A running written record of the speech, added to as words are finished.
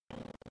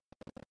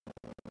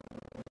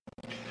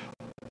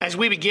As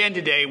we begin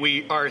today,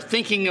 we are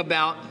thinking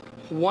about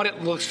what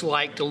it looks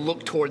like to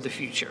look toward the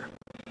future.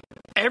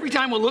 Every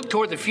time we look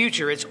toward the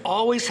future, it's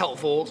always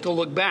helpful to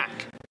look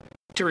back,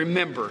 to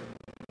remember,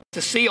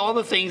 to see all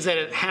the things that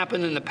had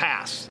happened in the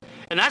past.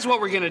 And that's what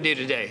we're going to do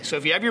today. So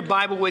if you have your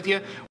Bible with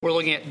you, we're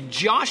looking at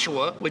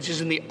Joshua, which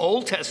is in the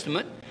Old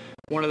Testament,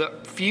 one of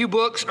the few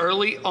books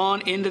early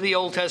on into the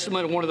Old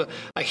Testament, one of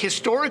the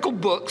historical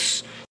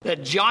books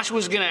that Joshua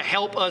is going to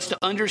help us to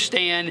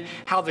understand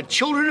how the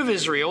children of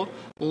Israel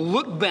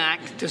look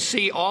back to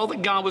see all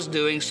that God was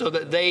doing so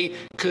that they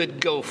could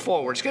go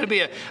forward. It's going to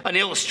be an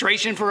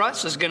illustration for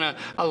us. It's going to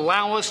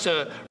allow us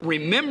to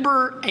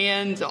remember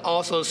and to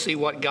also see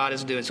what God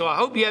is doing. So I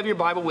hope you have your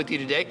Bible with you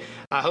today.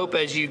 I hope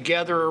as you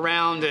gather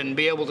around and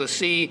be able to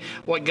see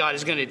what God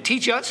is going to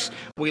teach us,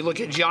 we look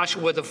at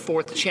Joshua, the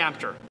 4th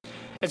chapter.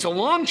 It's a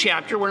long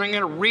chapter. We're not going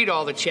to read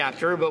all the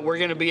chapter, but we're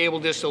going to be able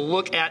just to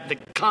look at the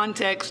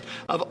context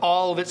of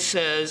all of it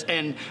says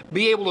and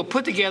be able to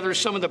put together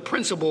some of the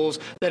principles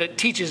that it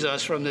teaches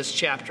us from this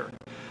chapter.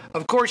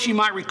 Of course, you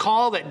might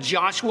recall that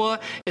Joshua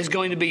is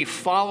going to be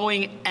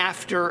following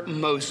after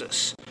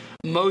Moses.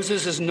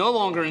 Moses is no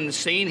longer in the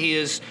scene. He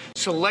is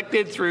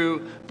selected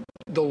through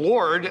the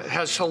Lord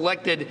has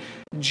selected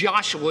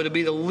Joshua to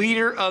be the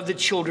leader of the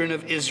children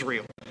of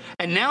Israel.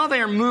 And now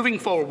they are moving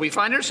forward. We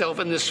find ourselves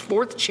in this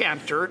 4th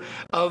chapter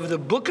of the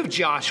book of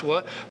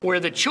Joshua, where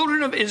the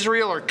children of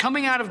Israel are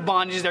coming out of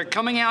bondage. They're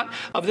coming out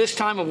of this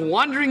time of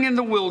wandering in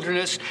the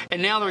wilderness,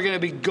 and now they're going to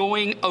be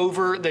going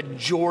over the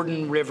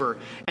Jordan River.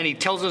 And he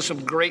tells us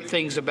some great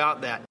things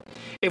about that.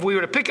 If we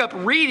were to pick up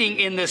reading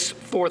in this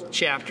 4th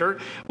chapter,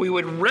 we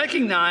would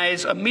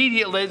recognize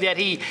immediately that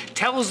he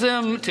tells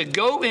them to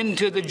go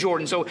into the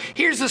Jordan. So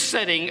here's the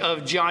setting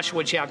of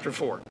Joshua chapter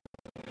 4.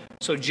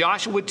 So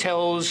Joshua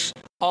tells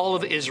all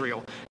of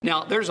Israel.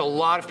 Now, there's a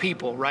lot of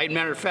people, right?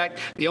 Matter of fact,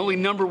 the only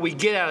number we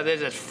get out of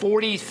this is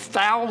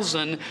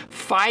 40,000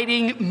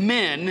 fighting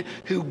men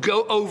who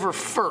go over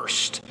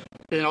first.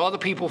 Then all the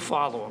people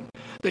follow them.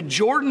 The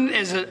Jordan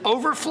is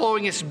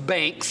overflowing its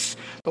banks.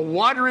 The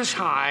water is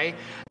high.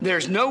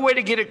 There's no way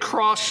to get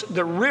across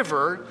the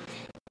river,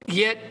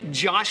 yet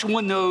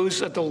Joshua knows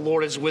that the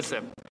Lord is with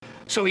him.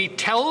 So he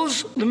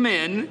tells the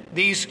men,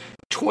 these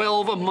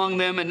 12 among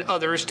them and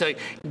others, to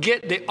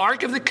get the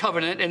Ark of the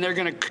Covenant, and they're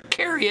going to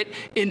carry it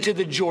into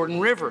the Jordan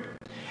River.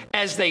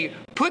 As they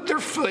put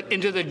their foot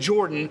into the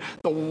Jordan,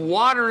 the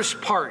waters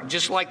part,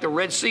 just like the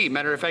Red Sea.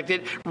 Matter of fact,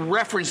 it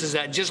references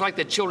that, just like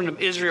the children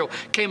of Israel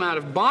came out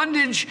of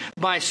bondage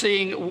by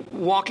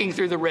walking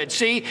through the Red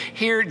Sea.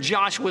 Here,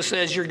 Joshua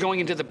says you're going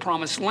into the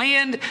promised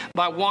land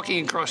by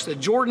walking across the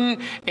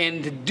Jordan.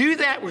 And to do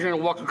that, we're going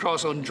to walk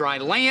across on dry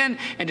land.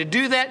 And to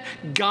do that,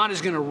 God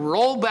is going to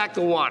roll back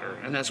the water.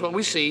 And that's what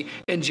we see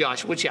in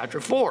Joshua chapter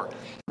 4.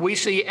 We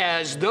see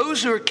as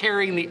those who are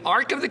carrying the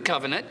Ark of the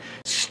Covenant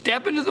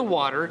step into the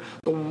water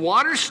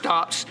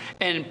stops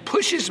and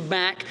pushes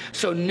back.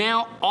 So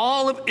now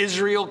all of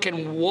Israel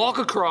can walk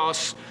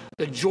across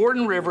the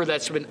Jordan River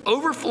that's been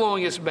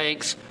overflowing its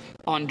banks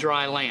on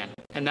dry land.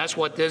 And that's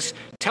what this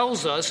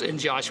tells us in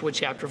Joshua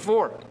chapter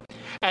 4.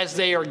 As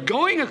they are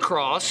going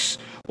across,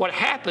 what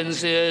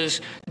happens is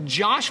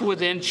Joshua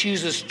then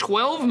chooses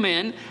 12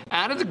 men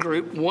out of the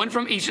group, one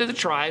from each of the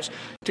tribes,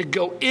 to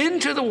go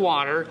into the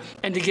water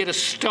and to get a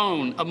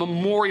stone, a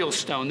memorial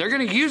stone. They're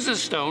going to use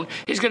this stone.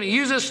 He's going to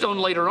use this stone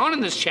later on in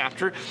this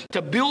chapter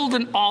to build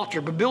an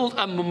altar, to build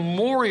a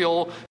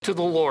memorial to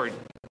the Lord.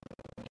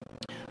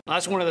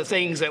 That's one of the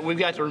things that we've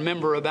got to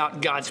remember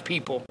about God's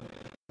people.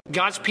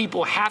 God's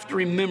people have to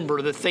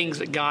remember the things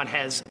that God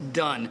has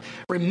done.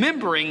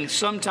 Remembering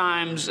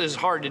sometimes is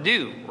hard to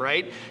do,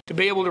 right? To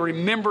be able to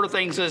remember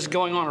things that's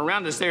going on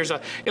around us. There's an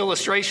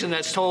illustration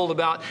that's told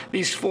about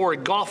these 4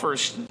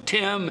 golfers,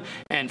 Tim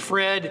and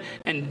Fred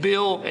and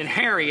Bill and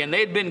Harry, and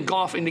they'd been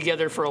golfing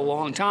together for a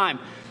long time.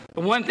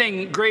 The one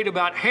thing great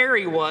about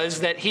Harry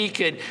was that he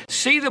could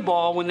see the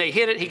ball when they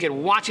hit it. He could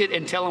watch it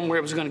and tell them where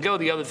it was going to go.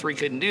 The other 3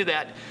 couldn't do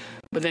that.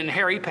 But then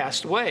Harry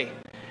passed away.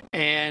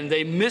 And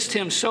they missed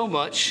him so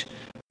much.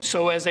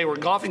 So as they were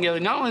golfing together,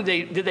 not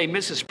only did they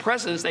miss his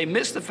presence, they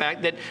missed the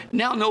fact that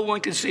now no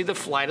one could see the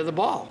flight of the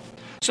ball.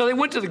 So they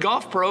went to the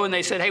golf pro and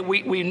they said, hey,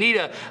 we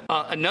need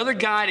another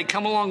guy to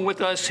come along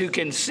with us who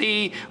can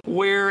see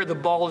where the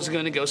ball is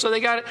going to go. So they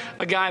got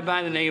a guy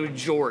by the name of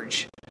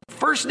George.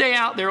 First day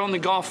out, they're on the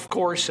golf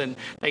course, and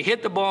they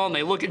hit the ball, and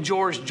they look at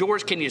George.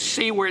 George, can you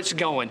see where it's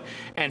going?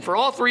 And for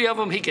all 3 of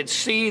them, he could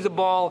see the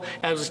ball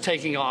as it was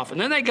taking off.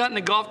 And then they got in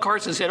the golf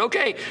carts and said,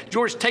 okay,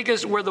 George, take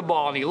us where the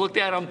ball. And he looked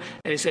at them,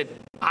 and he said,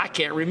 I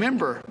can't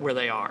remember where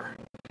they are.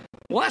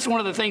 Well, that's one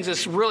of the things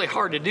that's really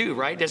hard to do,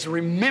 right? That's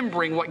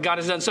remembering what God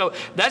has done. So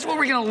that's what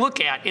we're going to look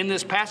at in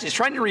this passage,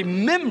 trying to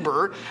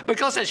remember,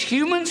 because as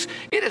humans,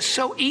 it is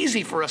so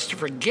easy for us to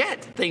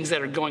forget things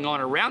that are going on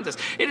around us.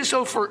 It is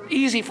so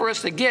easy for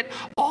us to get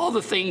all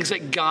the things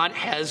that God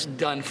has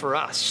done for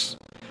us.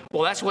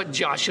 Well, that's what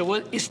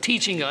Joshua is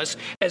teaching us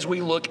as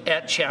we look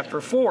at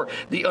chapter 4.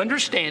 The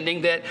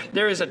understanding that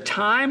there is a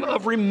time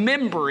of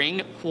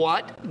remembering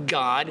what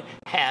God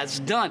has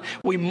done.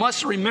 We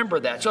must remember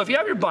that. So if you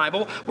have your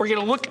Bible, we're going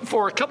to look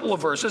for a couple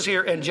of verses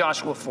here in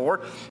Joshua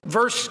 4.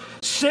 Verse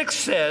 6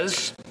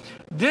 says,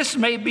 "This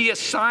may be a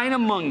sign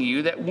among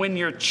you that when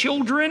your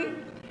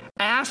children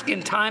ask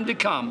in time to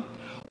come,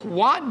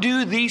 'What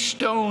do these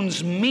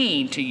stones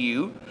mean to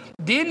you?'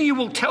 Then you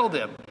will tell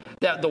them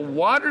that the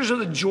waters of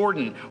the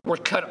Jordan were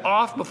cut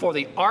off before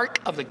the ark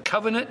of the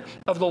covenant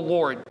of the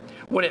Lord.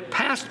 When it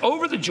passed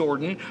over the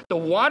Jordan, the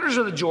waters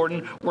of the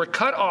Jordan were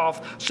cut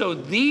off. So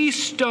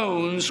these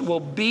stones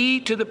will be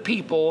to the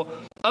people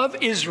of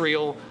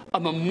Israel a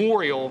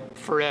memorial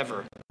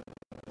forever."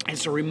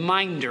 It's a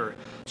reminder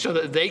so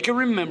that they can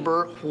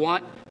remember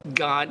what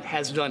God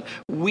has done.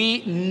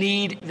 We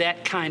need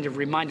that kind of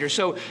reminder.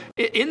 So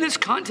in this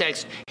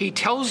context, he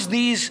tells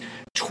these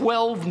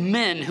 12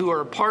 men who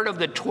are part of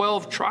the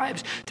 12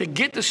 tribes to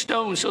get the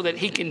stones so that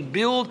he can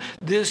build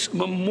this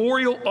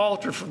memorial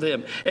altar for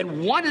them.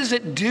 And what does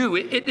it do?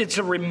 It's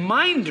a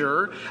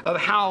reminder of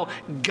how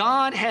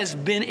God has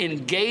been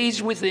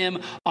engaged with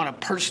them on a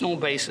personal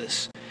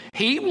basis.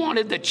 He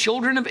wanted the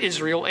children of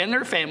Israel and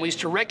their families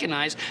to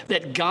recognize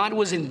that God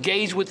was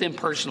engaged with them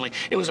personally.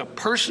 It was a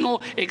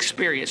personal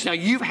experience. Now,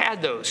 you've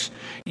had those.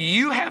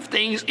 You have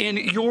things in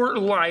your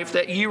life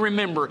that you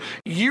remember.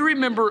 You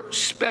remember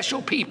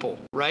special people,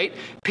 right?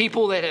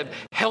 People that have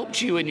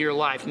helped you in your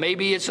life.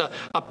 Maybe it's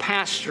a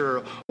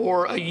pastor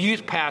or a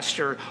youth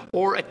pastor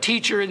or a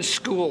teacher in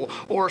school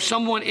or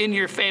someone in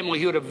your family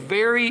who had a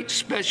very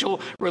special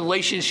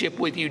relationship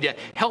with you to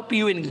help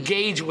you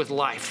engage with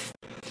life.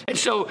 And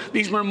so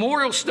these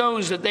memorial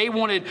stones that they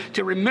wanted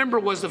to remember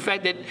was the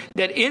fact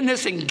that in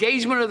this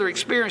engagement of their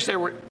experience,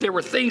 there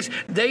were things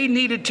they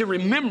needed to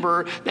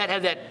remember that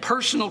had that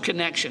personal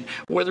connection,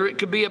 whether it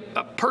could be a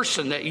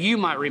person that you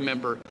might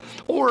remember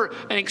or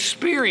an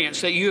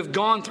experience that you have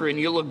gone through and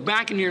you look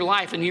back in your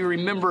life and you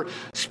remember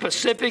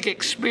specific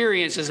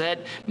experiences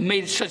that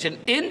made such an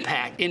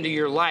impact into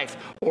your life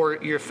or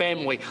your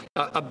family,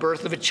 a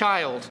birth of a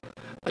child,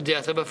 a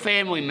death of a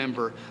family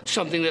member,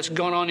 something that's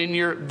gone on in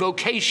your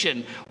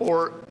vocation,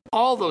 or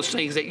all those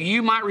things that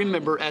you might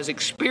remember as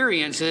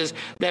experiences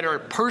that are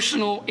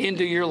personal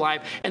into your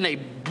life, and they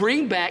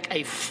bring back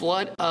a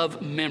flood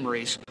of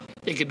memories.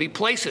 It could be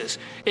places.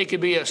 It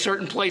could be a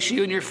certain place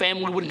you and your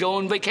family would go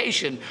on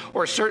vacation,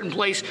 or a certain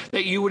place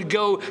that you would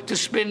go to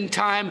spend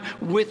time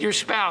with your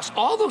spouse.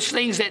 All those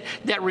things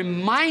that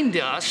remind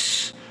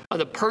us of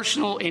the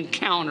personal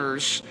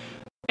encounters.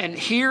 And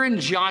here in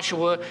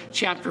Joshua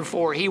chapter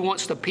 4, he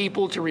wants the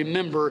people to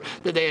remember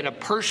that they had a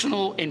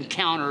personal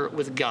encounter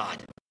with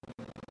God.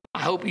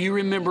 I hope you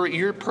remember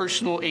your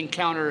personal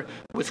encounter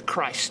with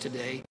Christ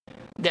today.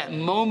 That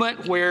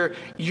moment where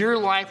your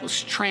life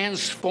was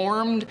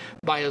transformed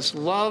by his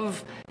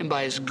love and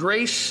by his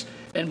grace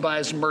and by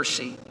his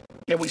mercy.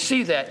 And we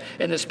see that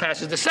in this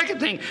passage. The second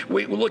thing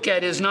we look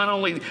at is not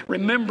only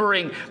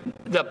remembering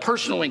the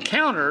personal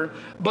encounter,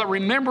 but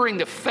remembering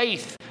the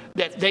faith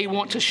that they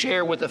want to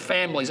share with the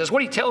families. That's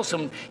what he tells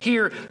them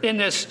here in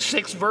this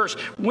 6th verse.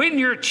 When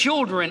your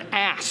children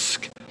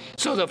ask.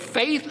 So the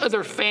faith of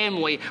their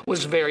family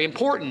was very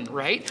important,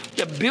 right?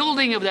 The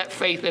building of that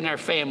faith in our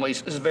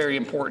families is very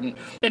important.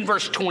 In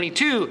verse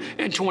 22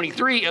 and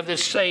 23 of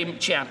this same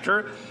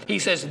chapter, he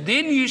says,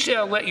 "Then you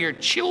shall let your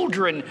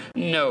children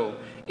know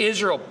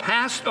Israel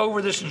passed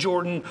over this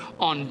Jordan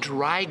on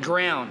dry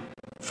ground.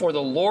 For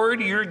the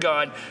Lord your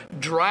God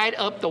dried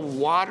up the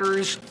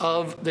waters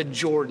of the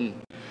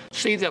Jordan."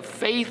 See, the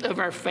faith of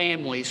our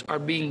families are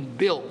being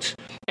built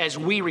as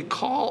we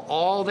recall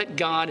all that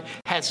God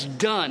has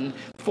done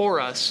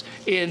for us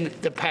in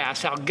the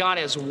past, how God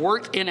has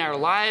worked in our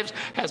lives,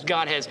 as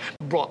God has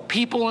brought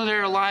people into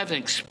our lives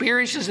and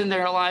experiences in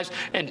their lives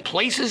and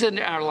places in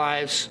our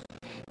lives.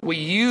 We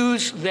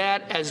use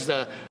that as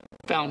the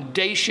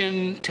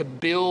foundation to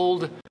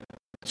build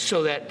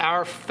so that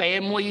our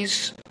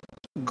families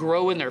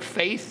grow in their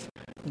faith,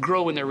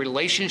 grow in their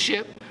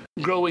relationship,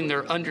 grow in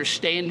their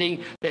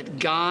understanding that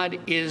God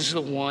is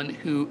the one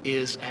who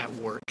is at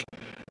work.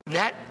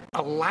 That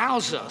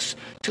allows us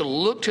to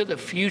look to the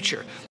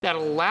future. That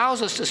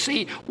allows us to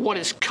see what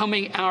is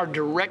coming our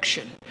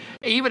direction.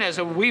 Even as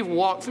we've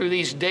walked through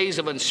these days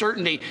of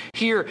uncertainty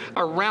here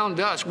around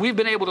us, we've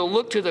been able to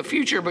look to the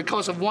future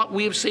because of what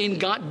we have seen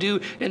God do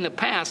in the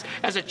past.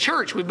 As a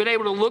church, we've been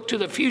able to look to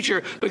the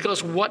future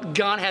because of what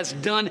God has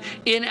done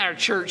in our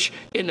church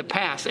in the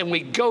past. And we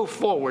go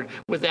forward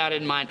with that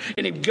in mind.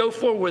 And we go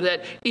forward with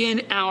that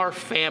in our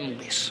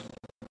families.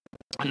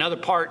 Another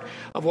part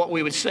of what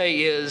we would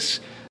say is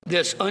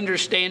this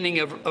understanding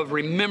of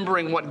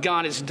remembering what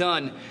God has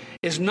done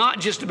is not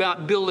just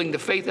about building the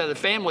faith of the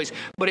families,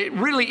 but it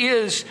really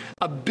is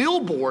a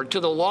billboard to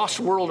the lost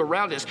world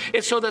around us.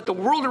 It's so that the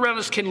world around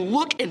us can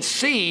look and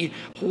see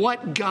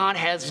what God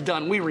has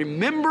done. We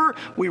remember,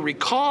 we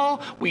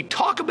recall, we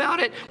talk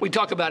about it, we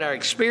talk about our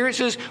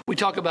experiences, we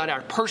talk about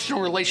our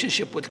personal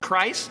relationship with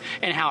Christ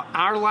and how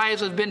our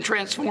lives have been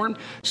transformed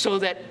so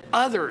that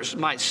others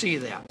might see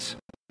that.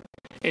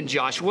 In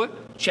Joshua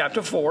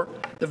chapter 4,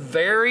 the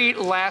very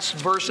last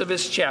verse of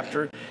his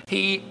chapter,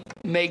 he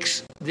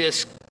makes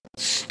this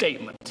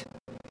statement.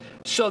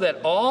 So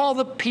that all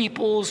the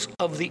peoples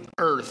of the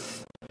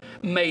earth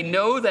may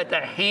know that the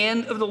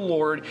hand of the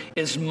Lord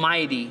is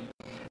mighty,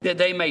 that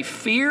they may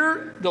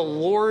fear the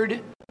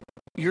Lord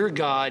your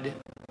God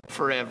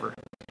forever.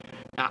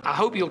 Now, I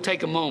hope you'll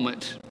take a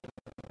moment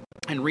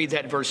and read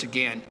that verse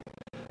again,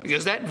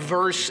 because that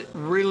verse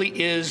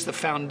really is the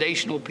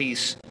foundational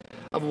piece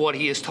of what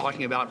he is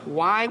talking about.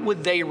 Why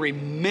would they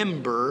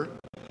remember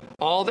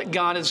all that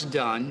God has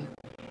done?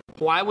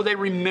 Why would they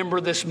remember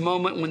this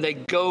moment when they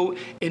go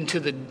into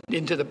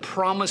the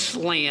promised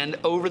land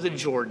over the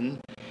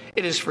Jordan?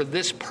 It is for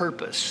this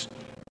purpose,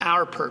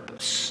 our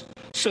purpose,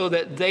 so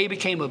that they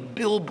became a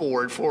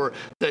billboard for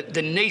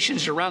the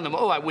nations around them.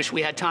 Oh, I wish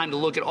we had time to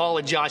look at all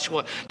of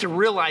Joshua to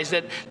realize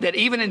that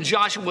even in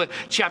Joshua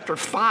chapter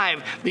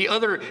 5, the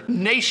other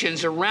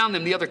nations around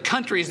them, the other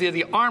countries,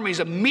 the armies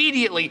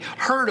immediately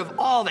heard of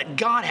all that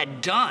God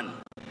had done.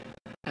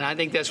 And I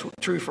think that's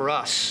true for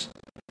us.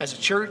 As a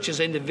church,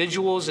 as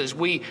individuals, as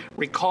we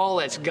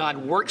recall, as God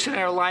works in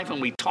our life and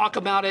we talk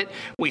about it,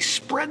 we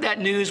spread that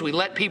news, we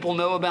let people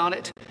know about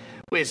it.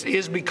 It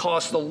is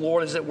because the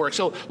Lord is at work.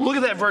 So look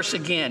at that verse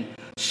again.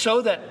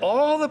 So that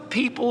all the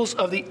peoples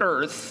of the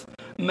earth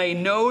may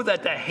know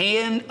that the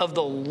hand of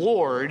the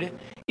Lord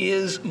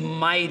is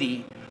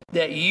mighty,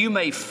 that you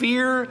may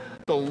fear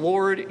the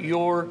Lord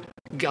your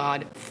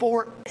God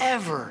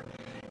forever.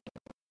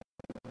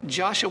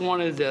 Joshua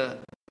wanted the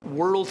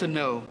world to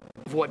know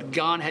of what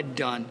God had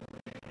done.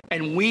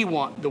 And we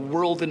want the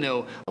world to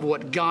know of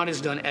what God has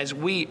done as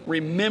we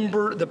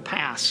remember the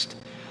past.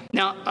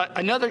 Now,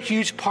 another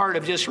huge part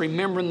of just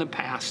remembering the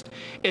past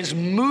is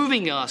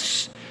moving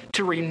us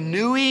to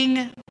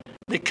renewing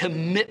the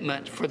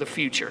commitment for the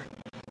future,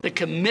 the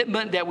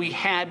commitment that we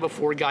had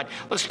before God.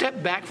 Let's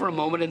step back for a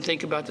moment and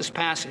think about this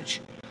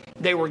passage.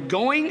 They were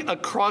going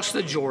across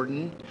the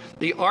Jordan.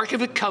 The Ark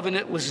of the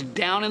Covenant was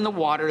down in the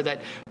water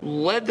that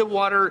led the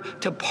water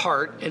to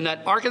part, and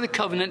that Ark of the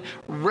Covenant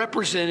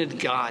represented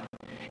God.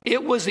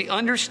 It was the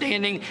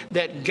understanding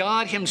that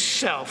God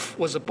himself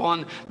was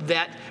upon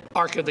that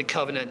Ark of the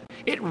Covenant.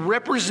 It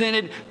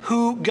represented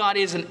who God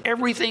is and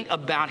everything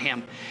about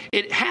him.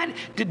 It had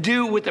to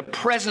do with the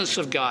presence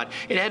of God.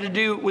 It had to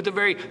do with the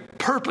very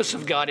purpose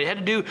of God. It had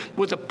to do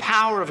with the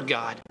power of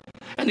God.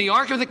 And the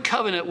Ark of the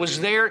Covenant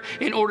was there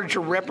in order to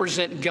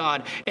represent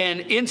God.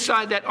 And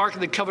inside that Ark of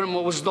the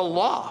Covenant was the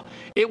law.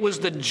 It was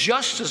the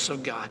justice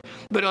of God.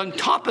 But on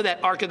top of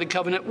that Ark of the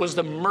Covenant was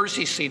the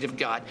mercy seat of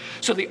God.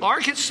 So the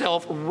Ark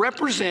itself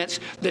represents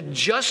the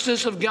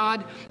justice of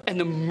God and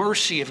the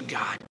mercy of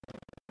God.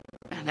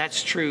 And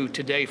that's true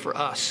today for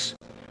us.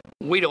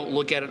 We don't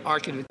look at an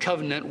Ark of the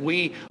Covenant.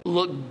 We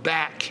look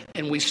back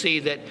and we see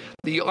that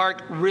the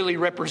Ark really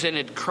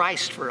represented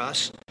Christ for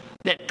us.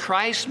 That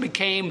Christ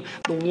became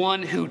the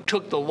one who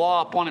took the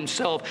law upon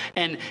himself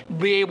and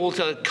be able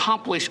to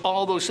accomplish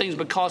all those things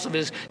because of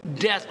his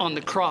death on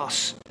the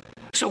cross.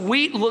 So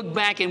we look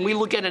back and we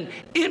look at an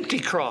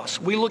empty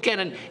cross. We look at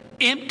an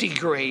empty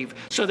grave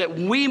so that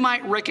we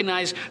might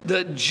recognize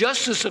the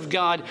justice of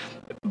God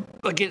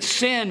against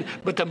sin,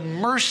 but the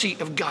mercy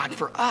of God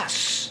for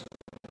us.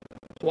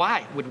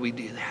 Why would we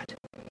do that?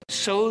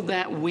 So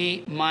that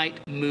we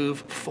might move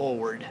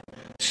forward.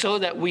 So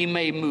that we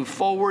may move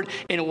forward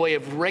in a way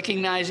of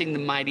recognizing the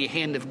mighty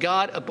hand of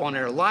God upon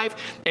our life,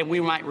 and we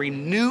might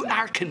renew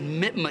our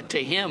commitment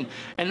to him.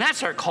 And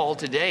that's our call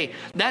today.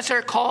 That's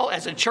our call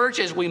as a church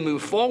as we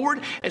move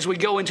forward, as we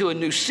go into a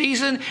new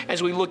season,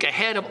 as we look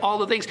ahead of all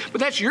the things.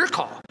 But that's your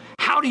call.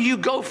 How do you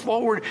go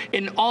forward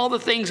in all the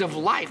things of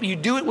life? You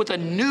do it with a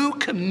new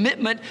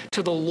commitment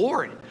to the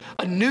Lord,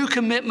 a new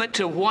commitment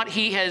to what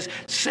he has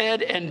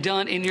said and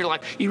done in your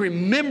life. You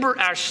remember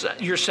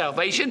your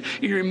salvation.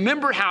 You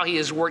remember how he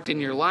has worked in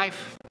your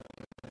life,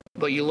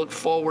 but you look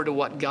forward to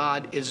what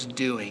God is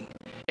doing,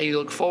 and you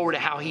look forward to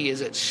how he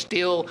is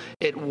still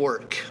at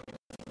work.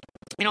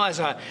 You know, as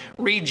I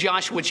read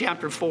Joshua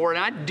chapter 4, and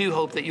I do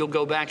hope that you'll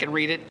go back and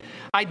read it.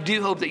 I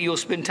do hope that you'll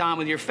spend time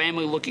with your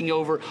family looking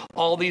over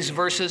all these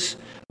verses,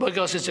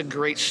 because it's a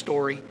great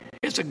story.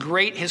 It's a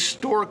great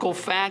historical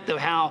fact of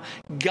how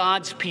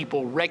God's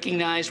people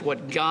recognized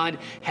what God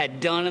had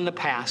done in the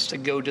past to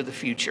go to the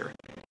future.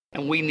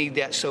 And we need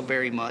that so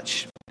very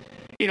much.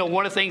 You know,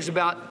 one of the things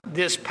about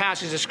this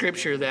passage of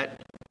Scripture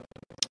that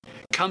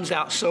comes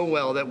out so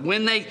well, that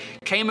when they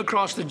came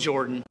across the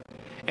Jordan,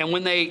 and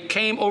when they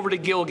came over to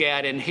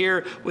Gilgad, and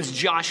here was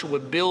Joshua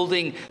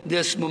building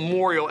this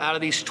memorial out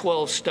of these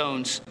 12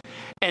 stones,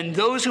 and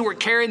those who were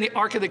carrying the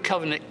Ark of the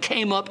Covenant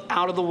came up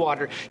out of the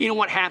water. You know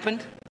what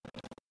happened?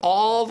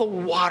 All the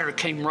water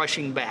came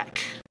rushing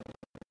back.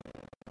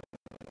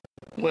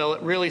 Well,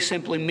 it really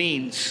simply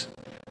means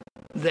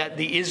that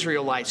the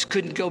Israelites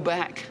couldn't go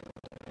back.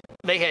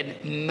 They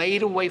had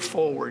made a way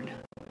forward.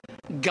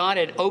 God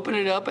had opened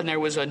it up, and there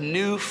was a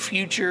new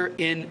future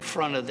in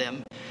front of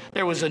them.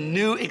 There was a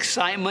new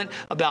excitement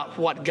about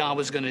what God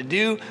was going to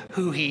do,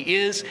 who he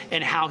is,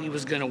 and how he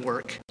was going to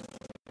work.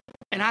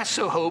 And I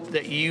so hope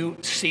that you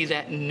see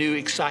that new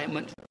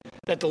excitement,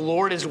 that the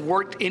Lord has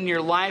worked in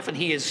your life, and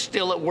he is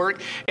still at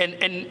work,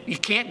 and you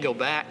can't go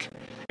back.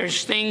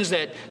 There's things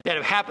that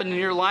have happened in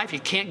your life you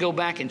can't go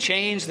back and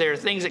change. There are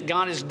things that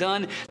God has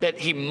done that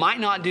he might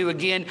not do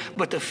again,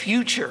 but the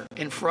future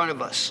in front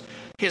of us,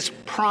 his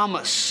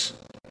promise,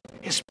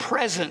 his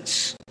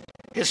presence,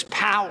 his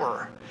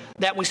power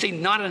that we see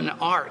not in an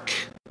ark,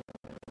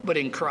 but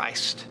in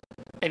Christ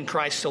and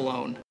Christ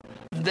alone.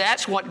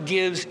 That's what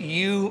gives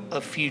you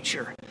a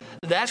future.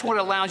 That's what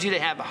allows you to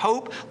have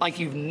hope like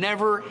you've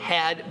never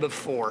had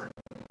before.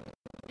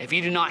 If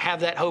you do not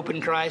have that hope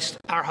in Christ,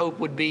 our hope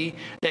would be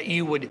that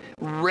you would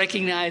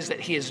recognize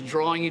that he is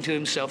drawing you to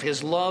himself.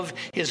 His love,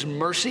 his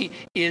mercy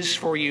is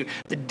for you.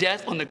 The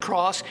death on the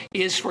cross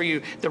is for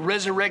you. The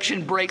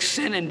resurrection breaks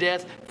sin and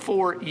death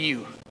for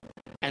you.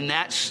 And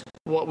that's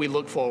what we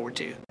look forward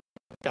to.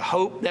 The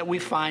hope that we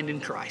find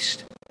in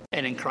Christ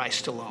and in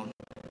Christ alone.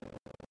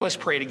 Let's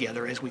pray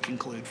together as we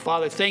conclude.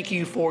 Father, thank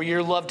you for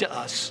your love to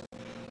us.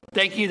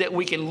 Thank you that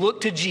we can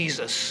look to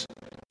Jesus,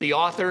 the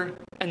author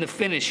and the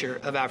finisher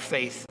of our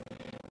faith.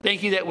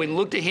 Thank you that we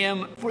look to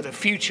him for the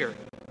future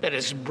that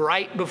is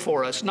bright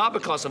before us, not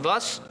because of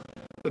us,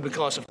 but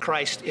because of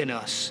Christ in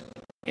us.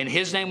 In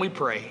his name we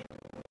pray.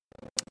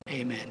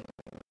 Amen.